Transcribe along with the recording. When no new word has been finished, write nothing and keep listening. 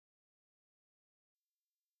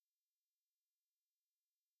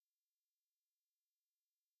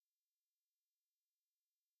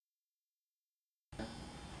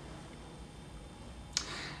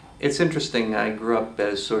It's interesting. I grew up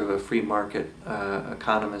as sort of a free market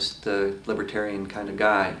economist, libertarian kind of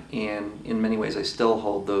guy, and in many ways I still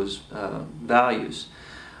hold those values.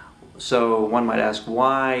 So one might ask,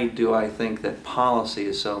 why do I think that policy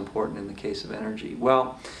is so important in the case of energy?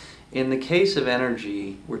 Well, in the case of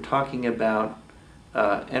energy, we're talking about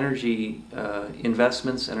energy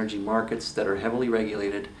investments, energy markets that are heavily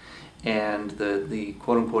regulated, and the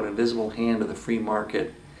quote-unquote invisible hand of the free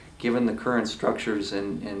market, given the current structures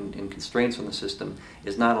and constraints on the system,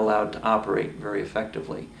 is not allowed to operate very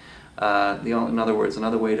effectively. In other words,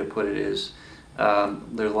 another way to put it is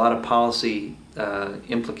there's a lot of policy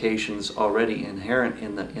implications already inherent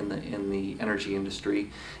in the energy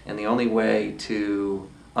industry, and the only way to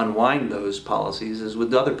unwind those policies is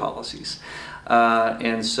with other policies.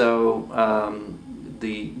 And so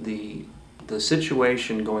the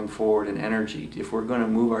situation going forward in energy, if we're going to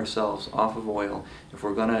move ourselves off of oil, if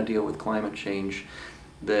we're going to deal with climate change,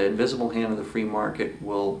 the invisible hand of the free market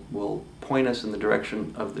will point us in the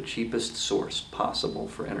direction of the cheapest source possible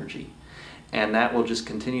for energy. And that will just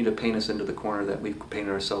continue to paint us into the corner that we've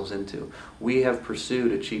painted ourselves into. We have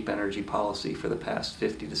pursued a cheap energy policy for the past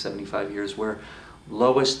 50 to 75 years where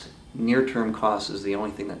lowest near-term cost is the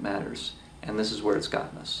only thing that matters. And this is where it's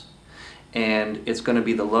gotten us. And it's going to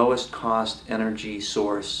be the lowest cost energy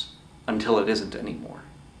source until it isn't anymore.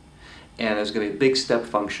 And there's going to be a big step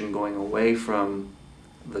function going away from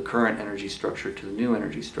the current energy structure to the new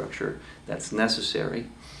energy structure that's necessary.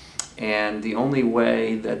 And the only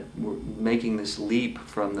way that we're making this leap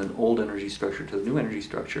from the old energy structure to the new energy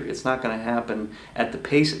structure, it's not going to happen at the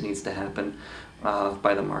pace it needs to happen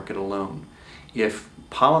by the market alone. If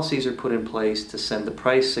policies are put in place to send the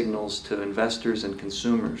price signals to investors and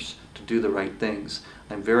consumers to do the right things,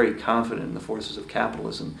 I'm very confident in the forces of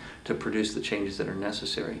capitalism to produce the changes that are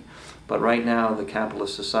necessary. But right now, the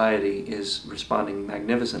capitalist society is responding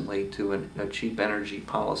magnificently to a cheap energy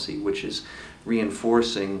policy, which is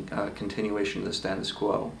reinforcing continuation of the status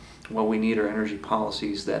quo. What we need are energy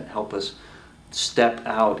policies that help us step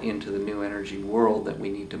out into the new energy world that we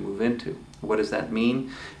need to move into. What does that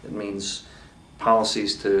mean? It means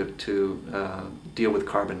policies to deal with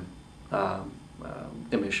carbon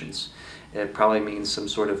emissions. It probably means some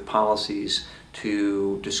sort of policies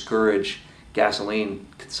to discourage gasoline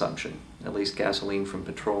consumption, at least gasoline from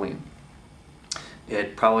petroleum.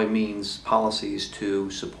 It probably means policies to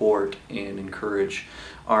support and encourage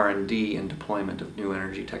R&D and deployment of new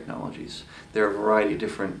energy technologies. There are a variety of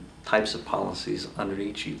different types of policies under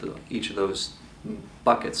each of those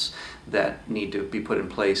buckets that need to be put in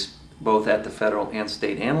place both at the federal and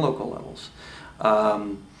state and local levels.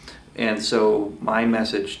 And so my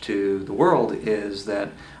message to the world is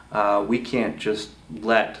that we can't just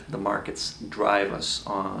let the markets drive us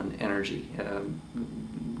on energy.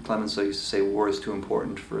 Clemenceau used to say war is too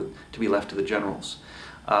important to be left to the generals.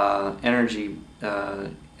 Energy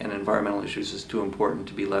and environmental issues is too important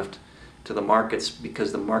to be left to the markets,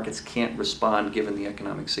 because the markets can't respond given the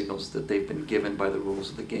economic signals that they've been given by the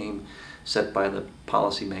rules of the game set by the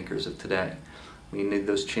policymakers of today. We need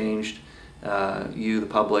those changed. You, the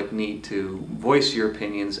public, need to voice your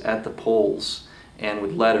opinions at the polls and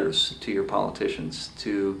with letters to your politicians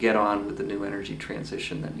to get on with the new energy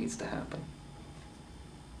transition that needs to happen.